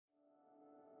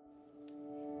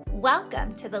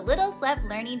Welcome to the Littles Love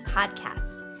Learning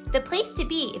Podcast, the place to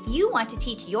be if you want to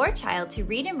teach your child to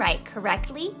read and write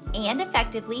correctly and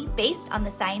effectively based on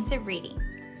the science of reading.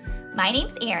 My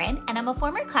name's Erin, and I'm a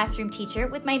former classroom teacher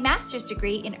with my master's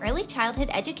degree in early childhood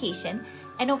education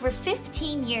and over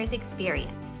 15 years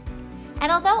experience.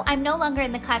 And although I'm no longer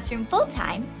in the classroom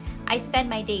full-time, I spend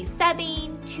my days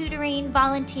subbing, tutoring,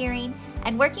 volunteering,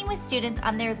 and working with students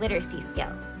on their literacy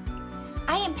skills.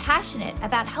 I am passionate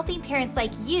about helping parents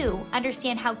like you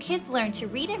understand how kids learn to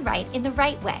read and write in the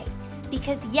right way,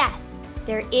 because yes,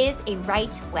 there is a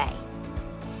right way.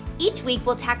 Each week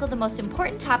we'll tackle the most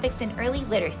important topics in early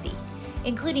literacy,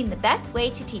 including the best way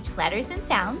to teach letters and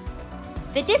sounds,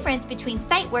 the difference between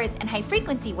sight words and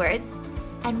high-frequency words,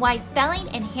 and why spelling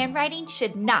and handwriting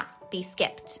should not be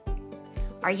skipped.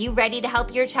 Are you ready to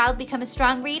help your child become a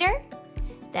strong reader?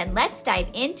 Then let's dive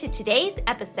into today's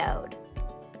episode.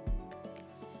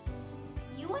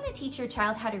 Teach your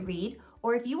child how to read,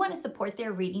 or if you want to support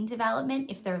their reading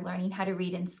development if they're learning how to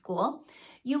read in school,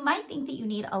 you might think that you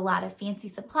need a lot of fancy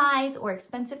supplies or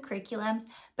expensive curriculums,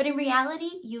 but in reality,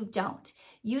 you don't.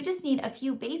 You just need a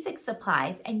few basic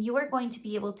supplies, and you are going to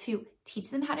be able to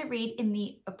teach them how to read in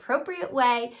the appropriate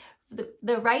way,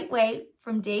 the right way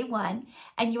from day one,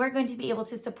 and you are going to be able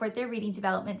to support their reading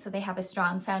development so they have a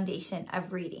strong foundation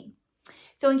of reading.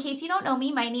 So in case you don't know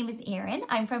me, my name is Erin.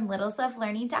 I'm from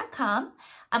littleslovelearning.com.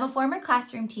 I'm a former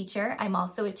classroom teacher. I'm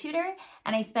also a tutor,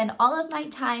 and I spend all of my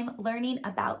time learning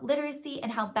about literacy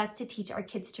and how best to teach our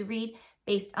kids to read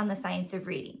based on the science of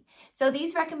reading. So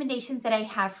these recommendations that I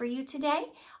have for you today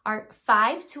are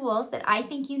 5 tools that I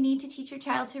think you need to teach your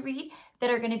child to read that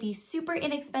are going to be super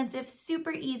inexpensive,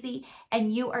 super easy,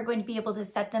 and you are going to be able to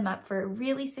set them up for a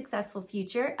really successful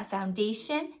future, a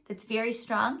foundation that's very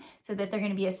strong so that they're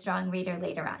going to be a strong reader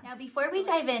later on. Now, before we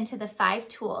dive into the 5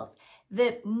 tools,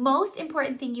 the most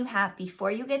important thing you have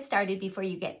before you get started, before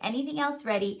you get anything else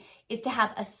ready, is to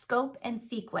have a scope and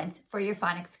sequence for your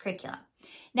phonics curriculum.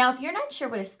 Now, if you're not sure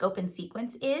what a scope and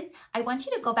sequence is, I want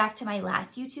you to go back to my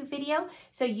last YouTube video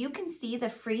so you can see the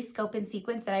free scope and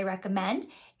sequence that I recommend.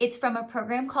 It's from a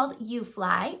program called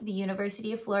UFly, the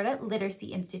University of Florida Literacy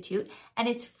Institute, and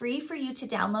it's free for you to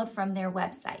download from their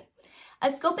website.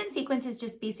 A scope and sequence is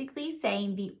just basically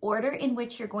saying the order in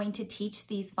which you're going to teach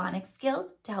these phonics skills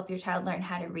to help your child learn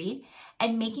how to read,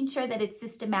 and making sure that it's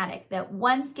systematic, that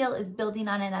one skill is building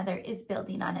on another is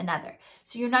building on another.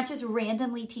 So you're not just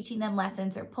randomly teaching them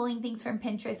lessons or pulling things from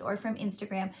Pinterest or from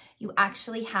Instagram. You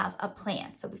actually have a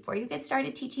plan. So before you get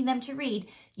started teaching them to read,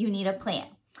 you need a plan.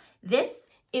 This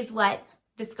is what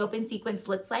the scope and sequence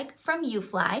looks like from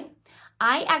UFly.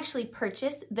 I actually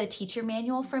purchased the teacher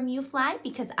manual from UFly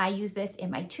because I use this in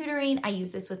my tutoring. I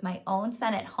use this with my own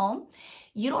son at home.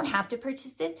 You don't have to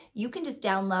purchase this. You can just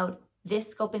download this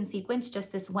scope and sequence,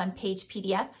 just this one-page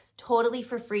PDF, totally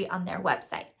for free on their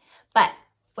website. But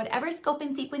whatever scope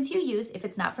and sequence you use, if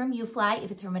it's not from UFly, if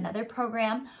it's from another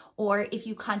program, or if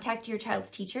you contact your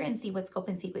child's teacher and see what scope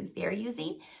and sequence they're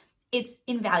using, it's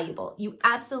invaluable. You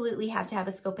absolutely have to have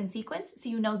a scope and sequence so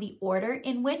you know the order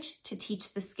in which to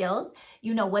teach the skills.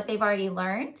 You know what they've already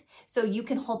learned, so you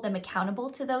can hold them accountable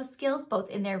to those skills, both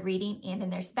in their reading and in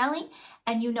their spelling,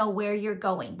 and you know where you're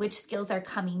going, which skills are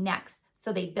coming next,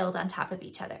 so they build on top of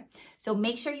each other. So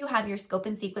make sure you have your scope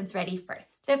and sequence ready first.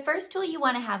 The first tool you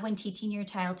want to have when teaching your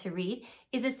child to read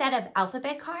is a set of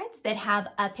alphabet cards that have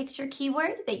a picture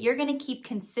keyword that you're going to keep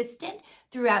consistent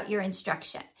throughout your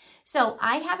instruction. So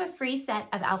I have a free set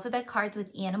of alphabet cards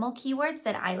with animal keywords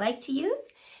that I like to use.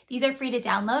 These are free to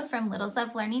download from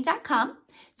littleslovelearning.com.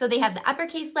 So they have the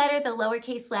uppercase letter, the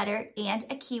lowercase letter, and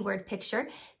a keyword picture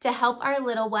to help our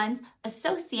little ones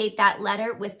associate that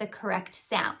letter with the correct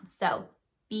sound. So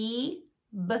B,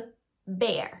 B,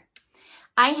 bear.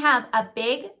 I have a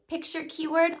big picture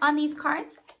keyword on these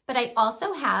cards, but I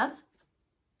also have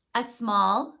a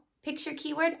small picture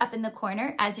keyword up in the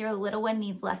corner as your little one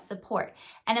needs less support.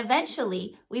 And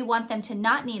eventually, we want them to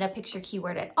not need a picture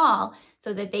keyword at all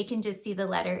so that they can just see the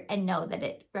letter and know that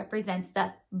it represents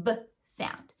the B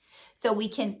sound. So we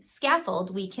can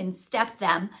scaffold, we can step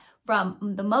them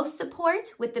from the most support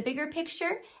with the bigger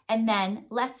picture, and then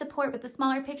less support with the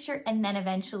smaller picture, and then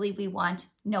eventually we want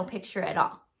no picture at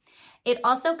all. It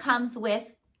also comes with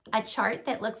a chart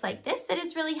that looks like this that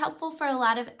is really helpful for a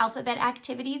lot of alphabet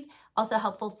activities, also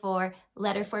helpful for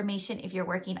letter formation if you're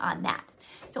working on that.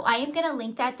 So I am going to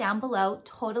link that down below,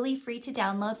 totally free to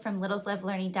download from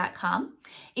littleslovelearning.com.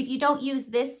 If you don't use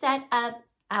this set of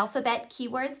alphabet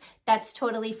keywords, that's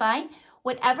totally fine.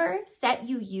 Whatever set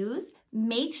you use,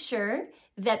 make sure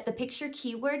that the picture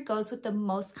keyword goes with the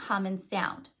most common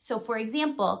sound. So for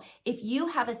example, if you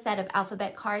have a set of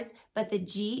alphabet cards, but the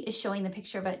G is showing the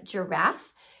picture of a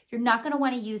giraffe, you're not going to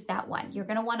want to use that one. You're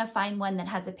going to want to find one that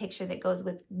has a picture that goes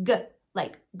with G,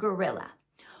 like gorilla.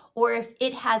 Or if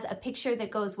it has a picture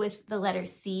that goes with the letter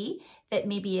C that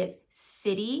maybe is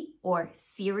city or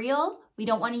cereal, we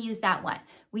don't want to use that one.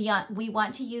 We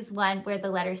want to use one where the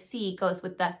letter C goes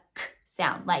with the K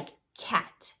sound, like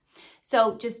cat.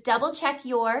 So just double check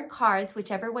your cards,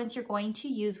 whichever ones you're going to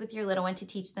use with your little one to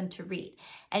teach them to read,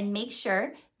 and make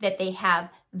sure that they have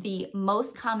the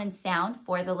most common sound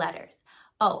for the letters.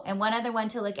 Oh, and one other one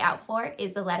to look out for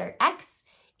is the letter X.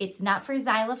 It's not for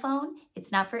xylophone.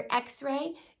 It's not for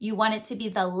X-ray. You want it to be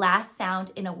the last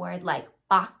sound in a word like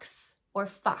box or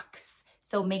fox.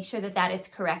 So make sure that that is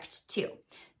correct too.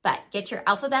 But get your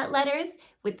alphabet letters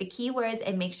with the keywords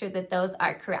and make sure that those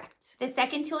are correct. The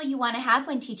second tool you want to have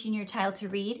when teaching your child to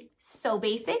read, so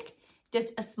basic,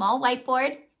 just a small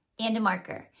whiteboard and a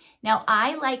marker. Now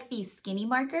I like these skinny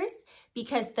markers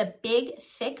because the big,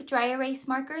 thick dry erase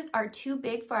markers are too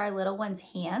big for our little one's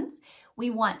hands. We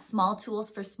want small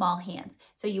tools for small hands.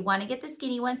 So you want to get the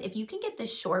skinny ones. If you can get the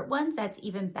short ones, that's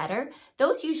even better.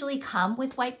 Those usually come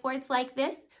with whiteboards like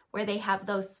this, where they have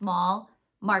those small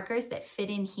markers that fit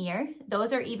in here.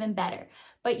 Those are even better.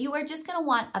 But you are just going to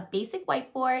want a basic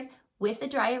whiteboard with a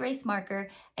dry erase marker,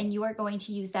 and you are going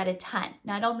to use that a ton,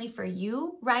 not only for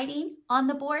you writing on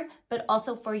the board, but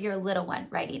also for your little one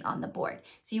writing on the board.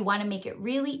 So you want to make it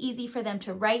really easy for them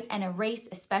to write and erase,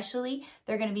 especially.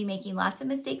 They're going to be making lots of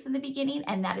mistakes in the beginning,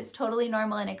 and that is totally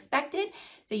normal and expected.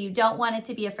 So you don't want it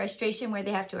to be a frustration where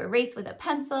they have to erase with a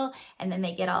pencil and then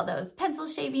they get all those pencil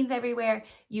shavings everywhere.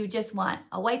 You just want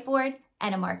a whiteboard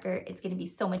and a marker. It's going to be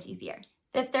so much easier.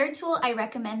 The third tool I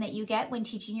recommend that you get when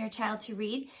teaching your child to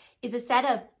read is a set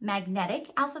of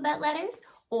magnetic alphabet letters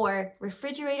or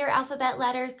refrigerator alphabet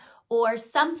letters, or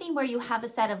something where you have a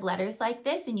set of letters like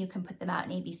this and you can put them out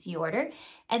in ABC order.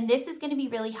 And this is going to be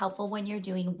really helpful when you're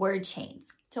doing word chains.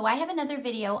 So I have another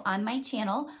video on my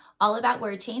channel all about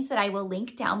word chains that I will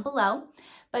link down below.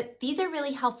 But these are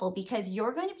really helpful because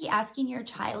you're going to be asking your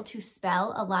child to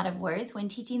spell a lot of words when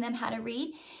teaching them how to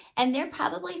read, and they're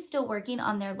probably still working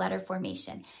on their letter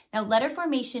formation. Now, letter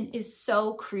formation is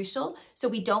so crucial, so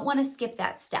we don't want to skip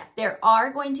that step. There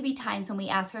are going to be times when we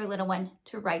ask our little one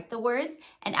to write the words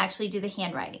and actually do the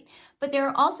handwriting. But there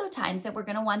are also times that we're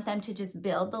going to want them to just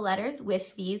build the letters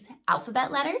with these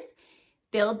alphabet letters,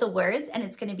 build the words, and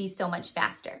it's going to be so much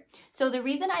faster. So the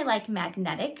reason I like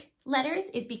magnetic letters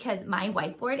is because my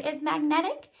whiteboard is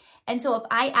magnetic. And so if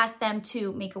I ask them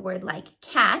to make a word like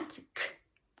cat,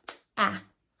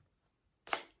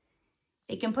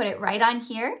 they can put it right on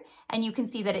here and you can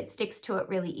see that it sticks to it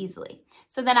really easily.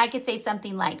 So then I could say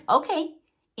something like, okay,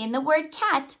 in the word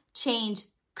cat, change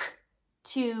k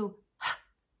to h.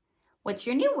 What's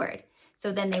your new word?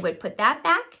 So then they would put that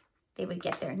back, they would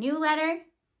get their new letter,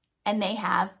 and they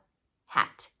have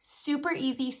hat. Super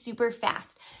easy, super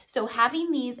fast. So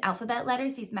having these alphabet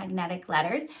letters, these magnetic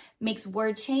letters, makes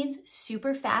word chains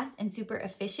super fast and super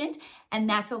efficient. And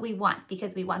that's what we want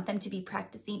because we want them to be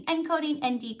practicing encoding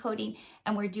and decoding,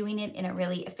 and we're doing it in a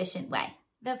really efficient way.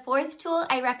 The fourth tool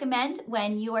I recommend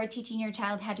when you are teaching your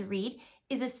child how to read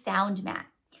is a sound mat.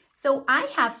 So I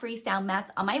have free sound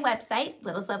mats on my website,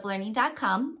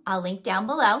 littleslovelearning.com. I'll link down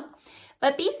below.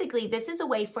 But basically, this is a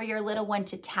way for your little one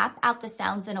to tap out the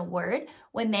sounds in a word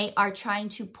when they are trying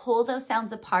to pull those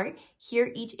sounds apart,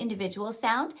 hear each individual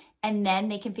sound, and then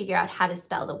they can figure out how to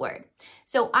spell the word.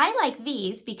 So I like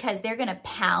these because they're going to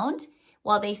pound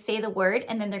while they say the word,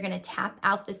 and then they're going to tap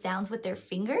out the sounds with their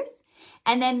fingers.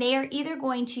 And then they are either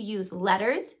going to use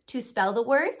letters to spell the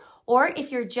word, or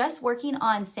if you're just working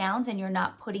on sounds and you're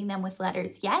not putting them with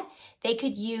letters yet, they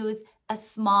could use a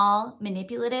small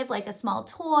manipulative, like a small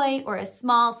toy or a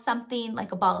small something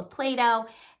like a ball of Play-Doh,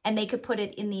 and they could put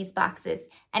it in these boxes.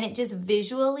 And it just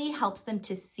visually helps them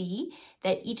to see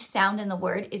that each sound in the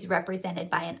word is represented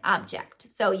by an object.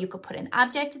 So you could put an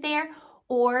object there,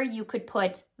 or you could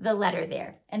put the letter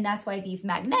there. And that's why these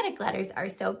magnetic letters are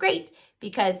so great,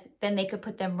 because then they could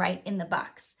put them right in the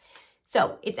box.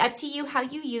 So it's up to you how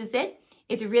you use it.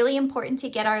 It's really important to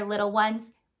get our little ones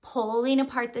pulling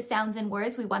apart the sounds in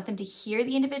words. We want them to hear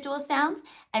the individual sounds.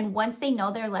 And once they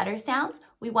know their letter sounds,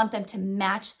 we want them to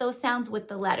match those sounds with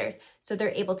the letters so they're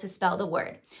able to spell the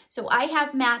word. So I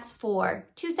have mats for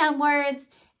 2 sound words,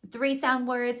 3 sound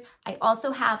words. I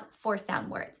also have 4 sound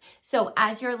words. So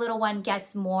as your little one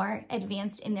gets more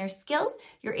advanced in their skills,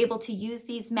 you're able to use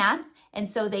these mats, and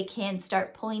so they can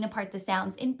start pulling apart the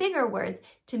sounds in bigger words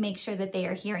to make sure that they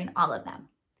are hearing all of them.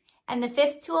 And the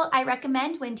fifth tool I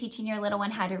recommend when teaching your little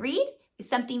one how to read is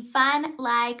something fun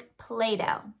like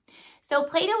Play-Doh. So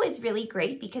Play-Doh is really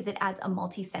great because it adds a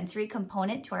multi-sensory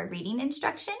component to our reading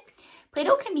instruction.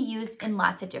 Play-Doh can be used in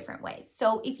lots of different ways.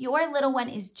 So if your little one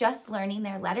is just learning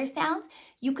their letter sounds,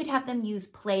 you could have them use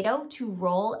Play-Doh to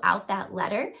roll out that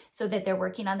letter so that they're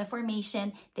working on the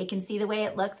formation, they can see the way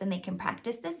it looks, and they can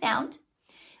practice the sound.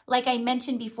 Like I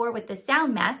mentioned before with the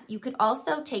sound mats, you could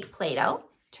also take Play-Doh,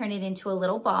 turn it into a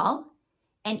little ball,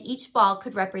 and each ball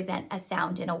could represent a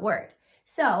sound in a word.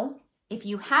 So if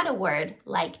you had a word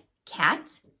like cat,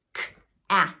 k,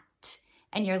 at,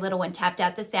 and your little one tapped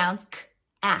out the sounds k,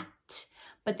 at,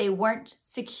 but they weren't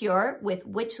secure with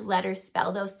which letters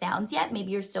spell those sounds yet.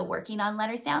 Maybe you're still working on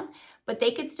letter sounds, but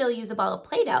they could still use a ball of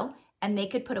Play-Doh, and they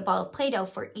could put a ball of Play-Doh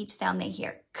for each sound they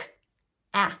hear, k,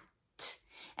 at.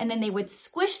 And then they would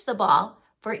squish the ball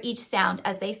for each sound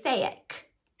as they say it, k,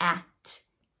 at,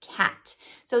 cat.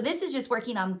 So this is just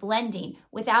working on blending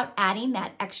without adding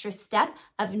that extra step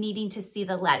of needing to see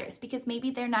the letters because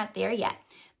maybe they're not there yet.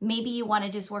 Maybe you want to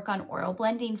just work on oral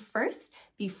blending first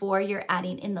before you're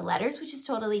adding in the letters, which is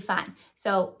totally fine.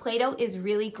 So Play-Doh is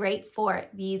really great for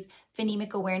these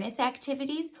phonemic awareness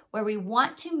activities where we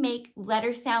want to make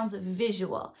letter sounds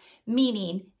visual,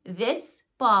 meaning this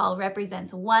ball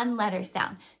represents one letter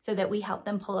sound so that we help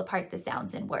them pull apart the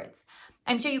sounds in words.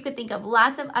 I'm sure you could think of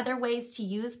lots of other ways to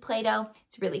use Play-Doh.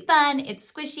 It's really fun,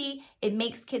 it's squishy, it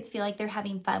makes kids feel like they're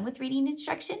having fun with reading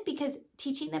instruction because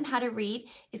teaching them how to read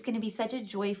is going to be such a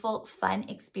joyful, fun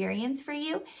experience for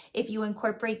you if you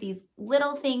incorporate these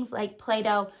little things like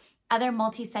Play-Doh, other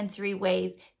multisensory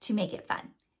ways to make it fun.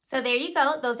 So there you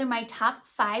go. Those are my top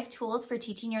 5 tools for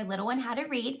teaching your little one how to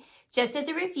read. Just as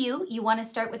a review, you want to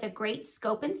start with a great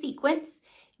scope and sequence.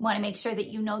 You want to make sure that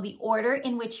you know the order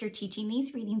in which you're teaching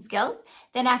these reading skills.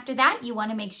 Then after that, you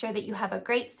want to make sure that you have a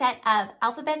great set of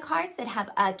alphabet cards that have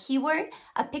a keyword,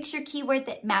 a picture keyword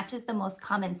that matches the most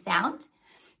common sound.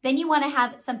 Then you want to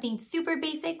have something super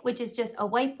basic, which is just a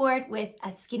whiteboard with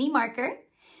a skinny marker.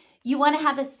 You want to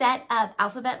have a set of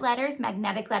alphabet letters.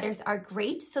 Magnetic letters are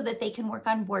great so that they can work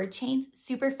on word chains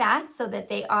super fast so that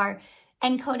they are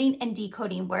encoding and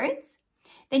decoding words.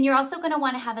 Then you're also going to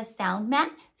want to have a sound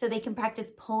mat so they can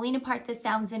practice pulling apart the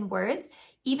sounds in words.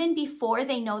 Even before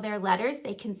they know their letters,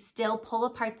 they can still pull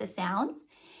apart the sounds.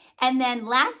 And then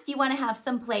last, you want to have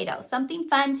some Play-Doh, something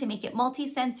fun to make it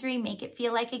multisensory, make it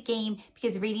feel like a game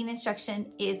because reading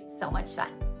instruction is so much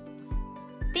fun.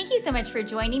 Thank you so much for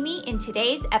joining me in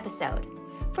today's episode.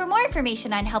 For more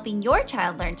information on helping your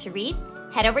child learn to read,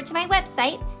 head over to my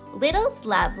website,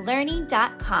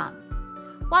 littleslovelearning.com.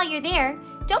 While you're there,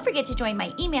 don't forget to join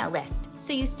my email list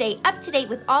so you stay up to date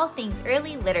with all things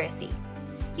early literacy.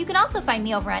 You can also find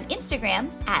me over on Instagram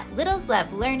at Littles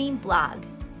Love Learning Blog.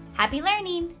 Happy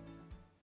learning!